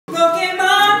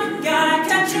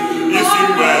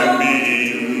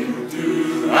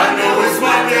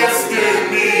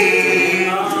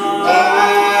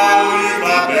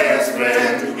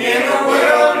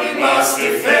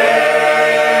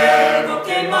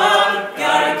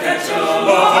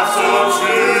so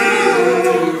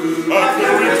true. Our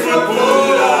courage will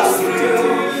pull us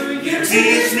through. You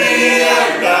teach me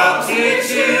and I'll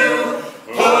teach you.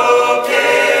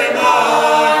 Pokemon,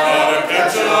 gotta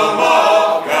catch 'em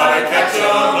all, gotta catch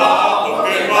 'em all,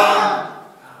 Pokemon.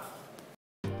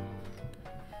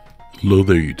 Hello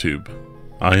there, YouTube.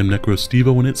 I am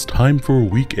Necrostevo, and it's time for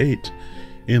Week 8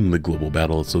 in the Global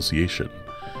Battle Association.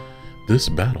 This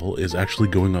battle is actually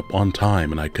going up on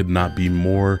time, and I could not be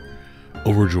more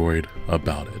overjoyed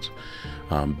about it.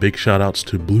 Big shout outs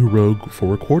to Blue Rogue for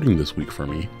recording this week for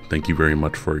me. Thank you very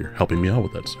much for helping me out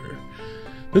with that, sir.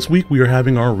 This week we are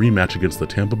having our rematch against the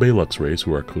Tampa Bay Luxrays,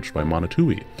 who are coached by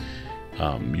Monotui.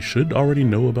 You should already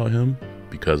know about him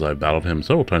because I've battled him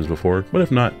several times before, but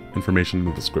if not, information in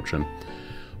the description.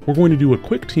 We're going to do a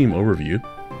quick team overview,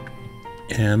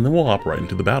 and then we'll hop right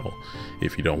into the battle.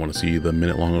 If you don't want to see the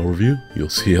minute-long overview, you'll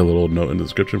see a little note in the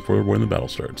description for when the battle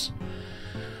starts.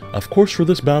 Of course, for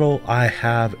this battle, I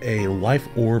have a Life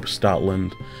Orb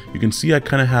Stoutland. You can see I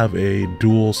kind of have a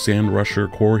dual Sand Rusher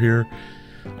core here.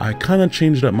 I kind of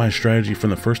changed up my strategy from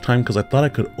the first time because I thought I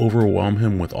could overwhelm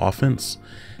him with offense,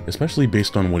 especially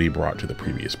based on what he brought to the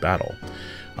previous battle.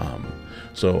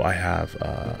 So I have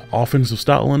Offensive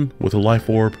Stoutland with a Life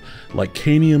Orb, like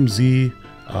Canium Z,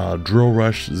 Drill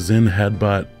Rush, Zen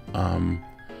Headbutt on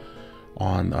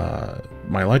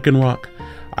my Lycanroc.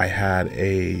 I had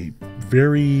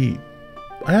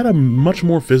a much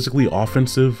more physically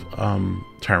offensive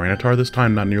Tyranitar this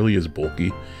time, not nearly as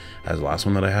bulky as the last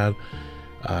one that I had.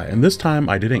 And this time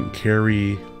I didn't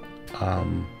carry,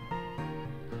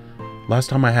 last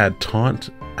time I had Taunt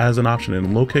as an option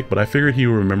in Low Kick, but I figured he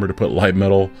would remember to put Light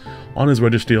Metal on his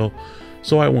Registeel,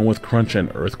 so I went with Crunch and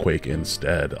Earthquake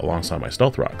instead, alongside my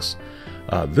Stealth Rocks.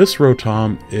 This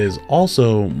Rotom is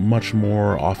also much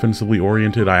more offensively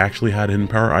oriented. I actually had Hidden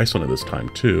Power Ice on it this time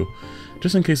too,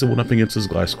 just in case it went up against his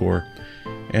Gliscor.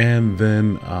 And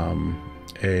then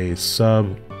a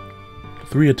sub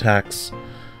 3 attacks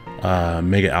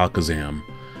Mega Alakazam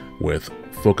with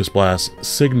Focus Blast,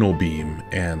 Signal Beam,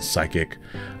 and Psychic.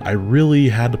 I really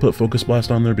had to put Focus Blast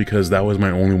on there because that was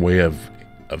my only way of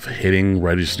hitting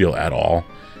Registeel at all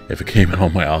if it came in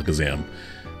on my Alakazam.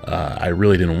 I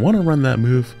really didn't want to run that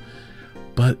move,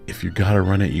 but if you gotta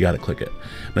run it, you gotta click it.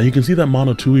 Now you can see that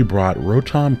Monotui brought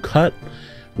Rotom Cut,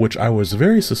 which I was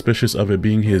very suspicious of it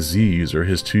being his Z user.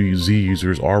 His 2 Z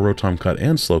users are Rotom Cut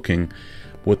and Slowking.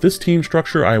 With this team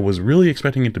structure, I was really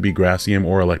expecting it to be Gracium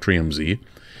or Electrium Z.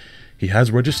 He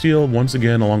has Registeel once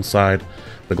again alongside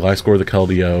the Gliscor, the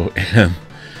Keldeo, and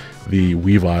the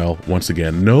Weavile once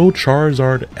again. No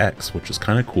Charizard X, which is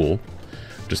kind of cool,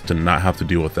 just to not have to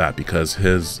deal with that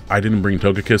because I didn't bring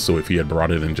Togekiss, so if he had brought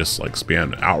it and just like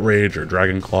spammed Outrage or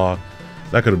Dragon Claw,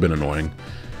 that could have been annoying.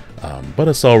 But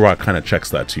a Cellrock kind of checks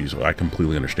that too, so I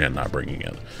completely understand not bringing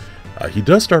it. He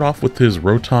does start off with his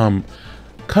Rotom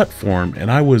Cut form, and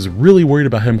I was really worried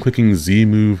about him clicking Z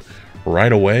move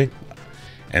right away.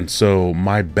 And so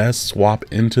my best swap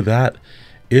into that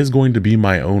is going to be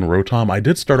my own Rotom. I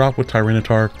did start off with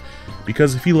Tyranitar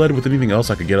because if he led with anything else,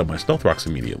 I could get up my Stealth Rocks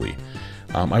immediately.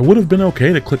 I would have been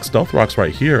okay to click Stealth Rocks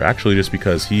right here, actually, just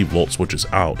because he Volt Switches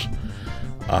out.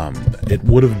 It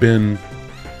would have been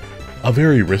a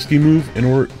very risky move in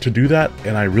order to do that,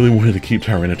 and I really wanted to keep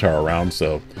Tyranitar around,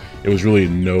 so it was really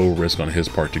no risk on his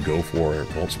part to go for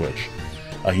Volt Switch.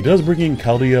 He does bring in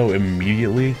Keldeo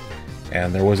immediately,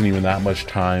 and there wasn't even that much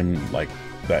time like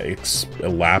that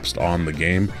elapsed on the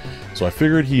game, so I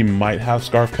figured he might have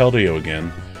Scarf Keldeo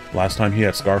again. Last time he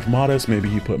had Scarf Modest, maybe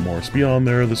he put more speed on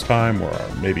there this time, or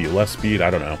maybe less speed, I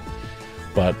don't know.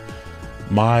 But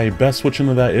my best switch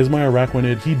into that is my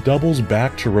Araquanid. He doubles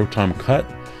back to Rotom Cut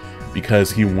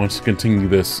because he wants to continue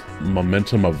this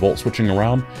momentum of Volt Switching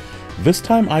around. This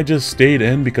time I just stayed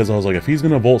in because I was like, if he's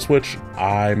going to Volt Switch,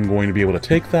 I'm going to be able to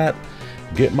take that,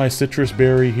 get my Citrus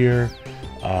Berry here.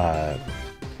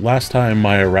 Last time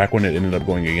my Araquanid ended up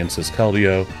going against his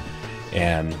Keldeo,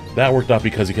 and that worked out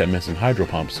because he kept missing Hydro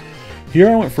Pumps. Here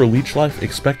I went for Leech Life,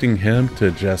 expecting him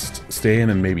to just stay in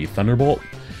and maybe Thunderbolt.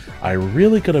 I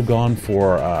really could have gone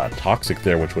for Toxic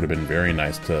there, which would have been very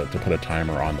nice to put a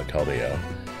timer on the Keldeo.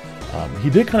 He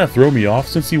did kind of throw me off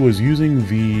since he was using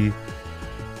the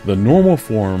normal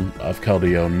form of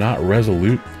Keldeo, not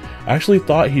Resolute. I actually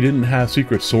thought he didn't have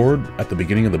Secret Sword at the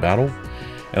beginning of the battle,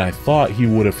 and I thought he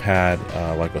would have had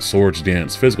like a Swords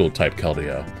Dance physical type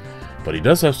Keldeo, but he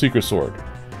does have Secret Sword.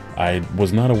 I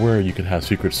was not aware you could have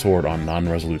Secret Sword on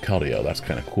non-Resolute Keldeo. That's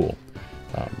kind of cool.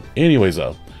 Anyways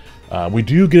though, we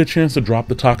do get a chance to drop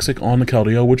the Toxic on the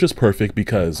Keldeo, which is perfect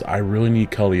because I really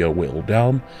need Keldeo whittled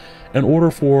down in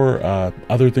order for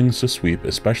other things to sweep,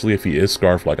 especially if he is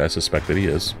Scarf like I suspect that he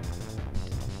is.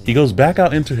 He goes back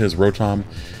out into his Rotom.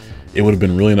 It would have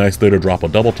been really nice there to drop a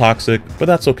double Toxic, but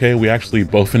that's okay. We actually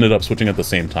both ended up switching at the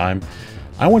same time.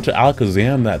 I went to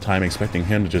Alakazam that time expecting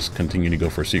him to just continue to go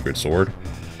for Secret Sword.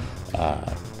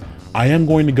 I am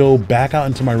going to go back out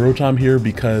into my Rotom here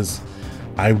because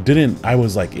I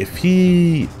was like, if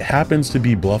he happens to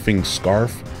be bluffing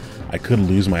Scarf, I could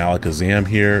lose my Alakazam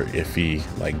here if he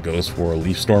like goes for a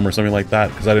Leaf Storm or something like that,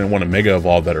 because I didn't want to Mega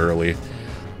Evolve that early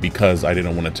because I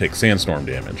didn't want to take Sandstorm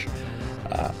damage.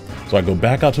 So I go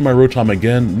back out to my Rotom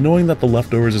again, knowing that the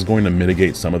Leftovers is going to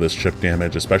mitigate some of this chip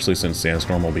damage, especially since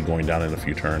Sandstorm will be going down in a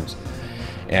few turns.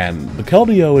 And the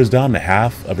Keldeo is down to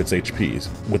half of its HPs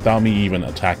without me even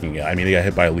attacking it. I mean, it got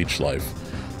hit by a Leech Life,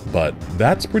 but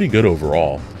that's pretty good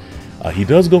overall. He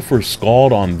does go for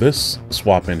Scald on this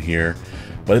swap in here,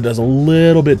 but it does a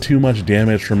little bit too much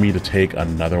damage for me to take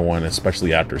another one,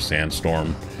 especially after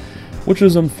Sandstorm, which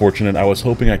is unfortunate. I was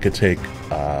hoping I could take,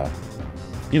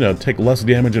 take less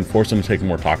damage and force him to take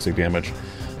more toxic damage.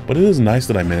 But it is nice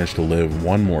that I managed to live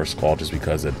one more Scald just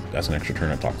because that's an extra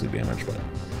turn of toxic damage. But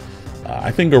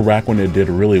I think Araquanid did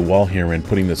really well here in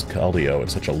putting this Keldeo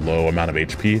at such a low amount of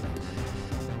HP.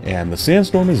 And the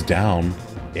Sandstorm is down,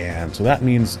 and so that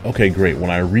means, okay, great, when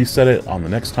I reset it on the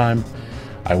next time,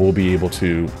 I will be able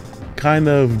to kind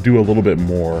of do a little bit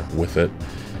more with it.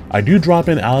 I do drop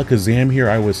in Alakazam here.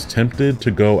 I was tempted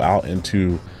to go out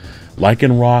into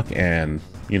Lycanroc and,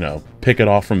 pick it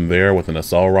off from there with an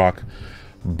Accelerock,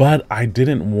 but I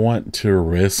didn't want to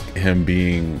risk him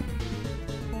being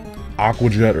Aqua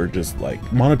Jet, or just like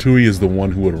Monotui is the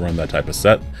one who would run that type of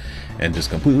set and just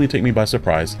completely take me by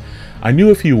surprise. I knew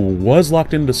if he was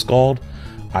locked into Scald,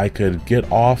 I could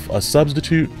get off a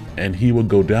substitute and he would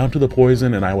go down to the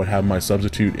poison and I would have my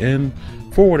substitute in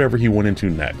for whatever he went into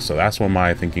next. So that's what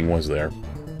my thinking was there.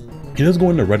 He does go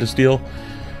into Registeel,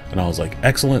 and I was like,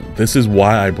 excellent, this is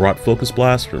why I brought Focus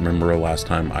Blast. Remember last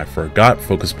time I forgot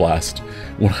Focus Blast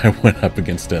when I went up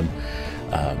against him.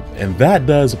 And that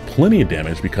does plenty of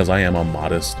damage because I am a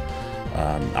modest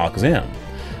Alakazam.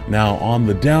 Now on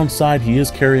the downside, he is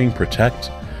carrying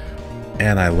Protect,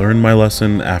 and I learned my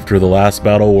lesson after the last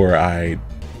battle where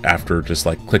after just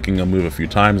like clicking a move a few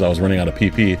times, I was running out of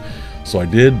PP. So I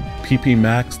did PP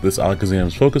max this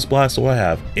Alakazam's Focus Blast, so I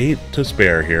have 8 to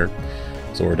spare here.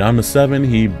 So we're down to 7,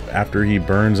 after he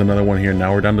burns another one here,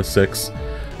 now we're down to 6.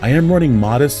 I am running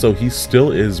Modest, so he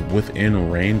still is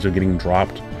within range of getting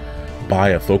dropped by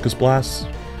a Focus Blast.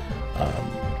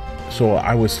 So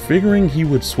I was figuring he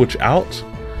would switch out,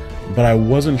 but I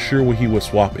wasn't sure what he would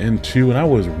swap into, and I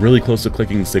was really close to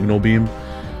clicking Signal Beam,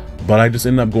 but I just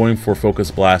ended up going for Focus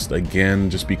Blast again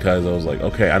just because I was like,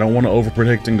 okay, I don't want to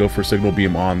overpredict and go for Signal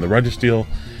Beam on the Registeel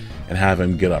and have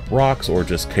him get up rocks or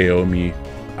just KO me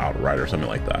outright or something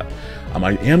like that.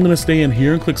 I am going to stay in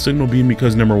here and click Signal Beam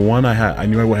because number one, I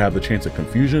knew I would have the chance of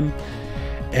confusion,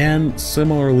 and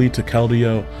similarly to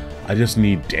Keldeo, I just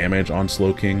need damage on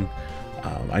Slowking.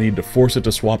 I need to force it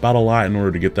to swap out a lot in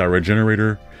order to get that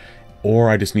Regenerator, or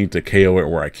I just need to KO it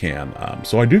where I can.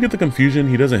 So I do get the confusion.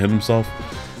 He doesn't hit himself.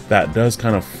 That does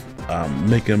kind of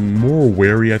make him more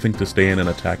wary, I think, to stay in and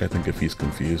attack, I think, if he's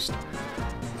confused.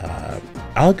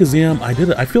 Alakazam,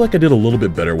 I feel like I did a little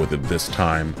bit better with it this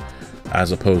time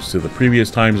as opposed to the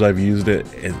previous times I've used it.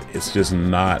 It's just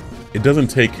not, it doesn't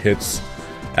take hits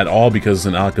at all because it's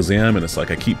an Alakazam, and it's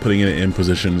like I keep putting it in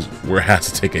positions where it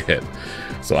has to take a hit.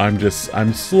 So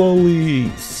I'm slowly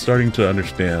starting to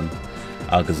understand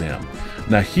Alakazam.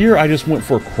 Now here I just went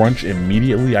for Crunch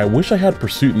immediately. I wish I had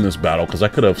Pursuit in this battle because I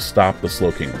could have stopped the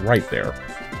Slowking right there.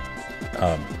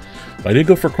 But I did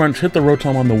go for Crunch, hit the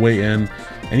Rotom on the way in,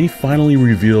 and he finally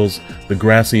reveals the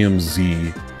Gracium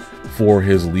Z for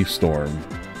his Leaf Storm.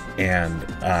 And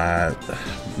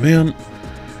man,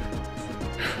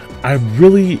 I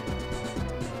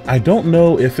don't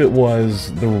know if it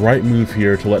was the right move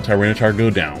here to let Tyranitar go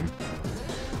down,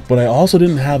 but I also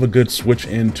didn't have a good switch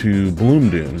into Bloom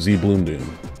Doom, Z Bloom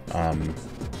Doom.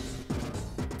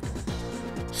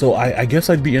 So I guess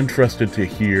I'd be interested to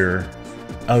hear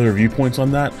other viewpoints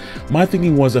on that. My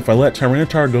thinking was if I let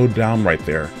Tyranitar go down right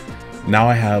there, now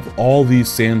I have all these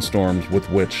Sandstorms with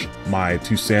which my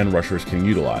 2 Sand Rushers can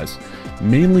utilize.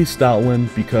 Mainly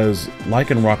Stoutland, because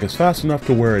Lycanroc is fast enough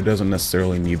to where it doesn't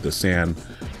necessarily need the Sand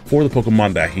for the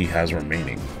Pokemon that he has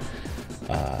remaining.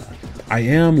 I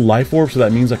am Life Orb, so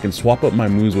that means I can swap up my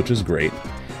moves, which is great.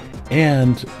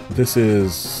 And this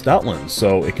is Stoutland,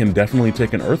 so it can definitely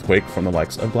take an Earthquake from the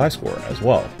likes of Gliscor as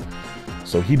well.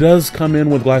 So he does come in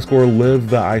with Gliscor, live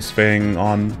the Ice Fang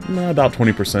on about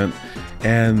 20%,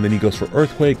 and then he goes for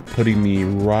Earthquake, putting me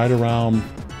right around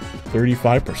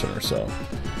 35% or so.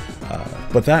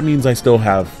 But that means I still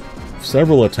have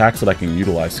several attacks that I can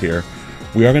utilize here.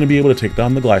 We are going to be able to take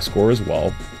down the Gliscor as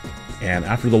well. And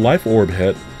after the Life Orb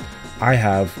hit, I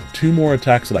have 2 more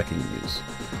attacks that I can use.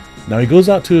 Now he goes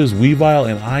out to his Weavile,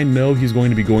 and I know he's going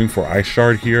to be going for Ice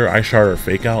Shard here, Ice Shard or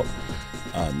Fake Out,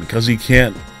 because he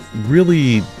can't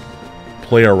really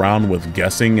play around with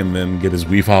guessing and then get his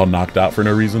Weavile knocked out for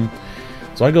no reason.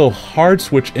 So I go hard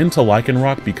switch into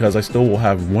Lycanroc because I still will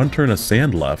have 1 turn of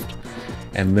Sand left,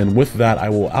 and then with that I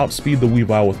will outspeed the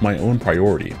Weavile with my own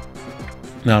priority.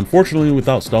 Now unfortunately,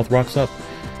 without Stealth Rocks up,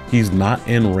 he's not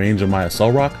in range of my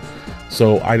Accelerock,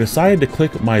 so I decided to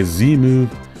click my Z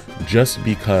move just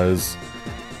because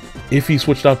if he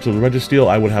switched out to the Registeel,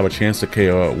 I would have a chance to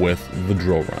KO it with the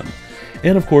Drill Run.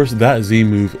 And of course, that Z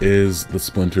move is the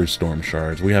Splinter Storm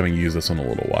Shards. We haven't used this in a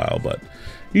little while, but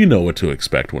you know what to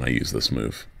expect when I use this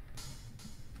move.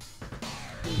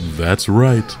 That's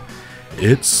right,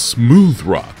 it's Smooth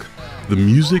Rock, the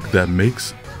music that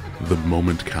makes the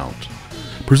moment count.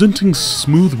 Presenting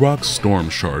Smooth Rock Storm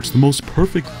Shards, the most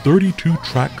perfect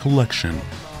 32-track collection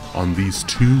on these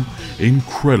 2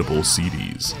 incredible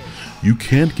CDs. You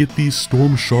can't get these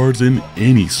Storm Shards in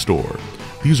any store.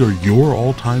 These are your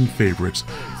all-time favorites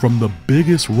from the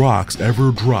biggest rocks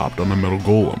ever dropped on a Metal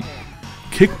Golem.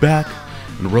 Kick back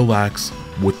and relax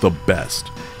with the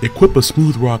best. Equip a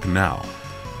Smooth Rock now.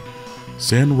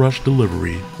 Sand Rush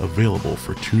delivery available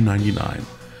for $2.99.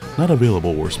 Not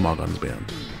available where Smogon's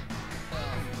banned.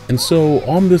 And so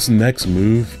on this next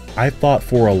move, I thought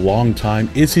for a long time,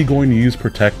 is he going to use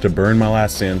Protect to burn my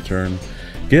last sand turn,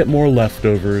 get more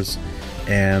leftovers,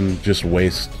 and just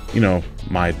waste, you know,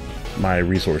 my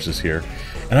resources here?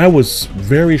 And I was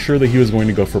very sure that he was going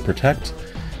to go for Protect,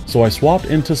 so I swapped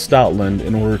into Stoutland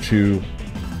in order to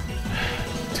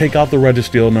take out the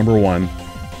Registeel #1,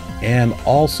 and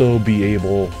also be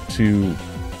able to,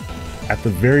 at the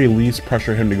very least,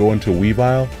 pressure him to go into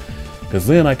Weavile, because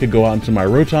then I could go out into my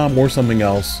Rotom or something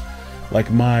else.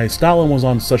 Like, my Stoutland was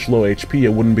on such low HP, it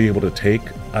wouldn't be able to take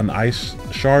an Ice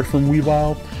Shard from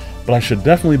Weavile, but I should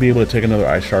definitely be able to take another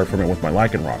Ice Shard from it with my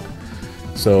Lycanroc.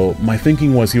 So my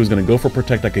thinking was he was going to go for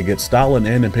Protect, I could get Stoutland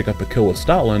in and pick up a kill with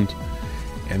Stoutland,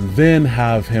 and then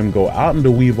have him go out into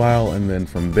Weavile, and then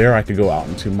from there I could go out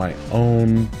into my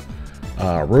own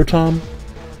Rotom,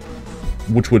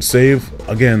 which would save,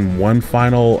 again, 1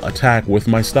 final attack with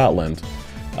my Stoutland.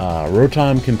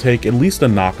 Rotom can take at least a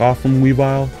knockoff from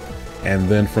Weavile, and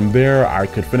then from there I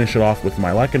could finish it off with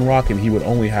my Lycanroc, and he would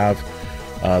only have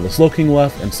the Slowking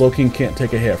left, and Slowking can't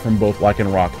take a hit from both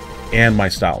Lycanroc and my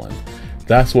Stoutland.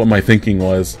 That's what my thinking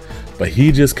was, but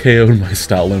he just KO'd my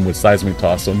Stoutland with Seismic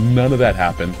Toss, so none of that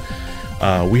happened.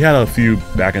 We had a few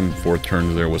back and forth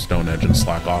turns there with Stone Edge and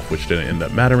Slack Off, which didn't end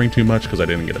up mattering too much because I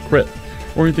didn't get a crit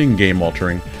or anything game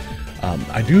altering.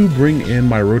 I do bring in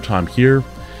my Rotom here,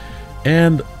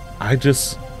 and I'm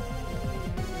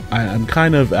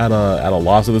kind of at a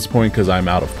loss at this point because I'm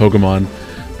out of Pokemon,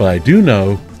 but I do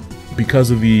know,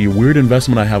 because of the weird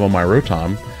investment I have on my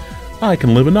Rotom, I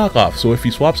can live a knockoff. So if he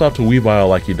swaps out to Weavile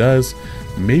like he does,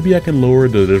 maybe I can lower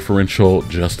the differential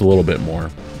just a little bit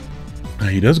more.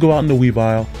 He does go out into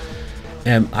Weavile,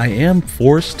 and I am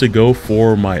forced to go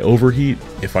for my Overheat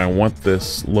if I want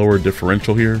this lower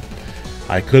differential here.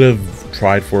 I could have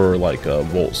tried for like a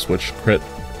Volt Switch crit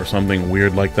or something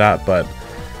weird like that, but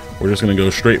we're just going to go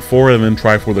straight for it and then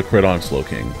try for the crit on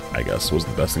Slowking, I guess was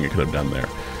the best thing I could have done there.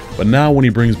 But now when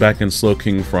he brings back in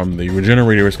Slowking from the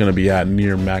Regenerator, it's going to be at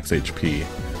near max HP.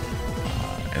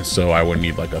 And so I would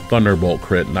need like a Thunderbolt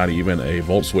crit, not even a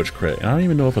Volt Switch crit. And I don't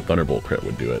even know if a Thunderbolt crit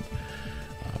would do it.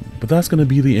 But that's going to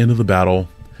be the end of the battle.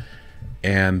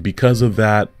 And because of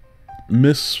that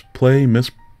misplay,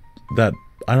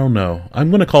 I don't know.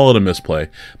 I'm going to call it a misplay.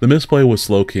 The misplay was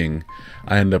Slowking.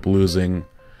 I end up losing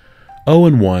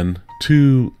 0-1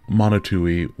 to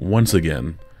Monotui once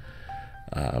again.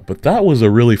 But that was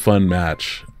a really fun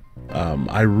match.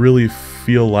 I really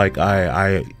feel like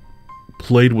I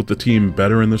played with the team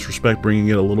better in this respect, bringing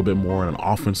it a little bit more in an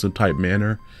offensive type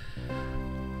manner.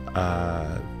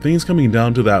 Things coming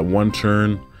down to that one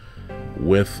turn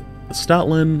with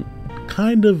Stoutland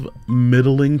kind of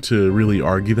middling to really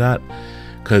argue that,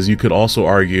 because you could also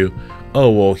argue, oh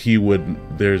well,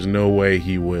 there's no way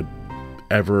he would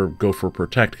ever go for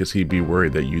Protect because he'd be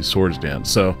worried that you use Swords Dance.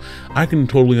 So I can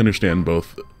totally understand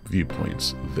both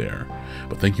viewpoints there.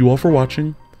 But thank you all for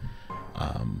watching.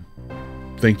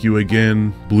 Thank you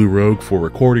again, Blue Rogue, for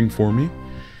recording for me.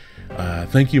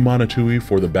 Thank you, Monotui,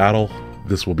 for the battle.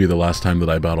 This will be the last time that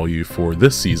I battle you for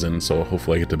this season, so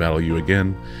hopefully I get to battle you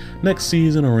again next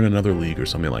season or in another league or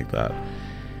something like that.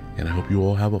 And I hope you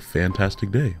all have a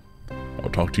fantastic day. I'll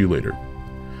talk to you later.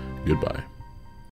 Goodbye.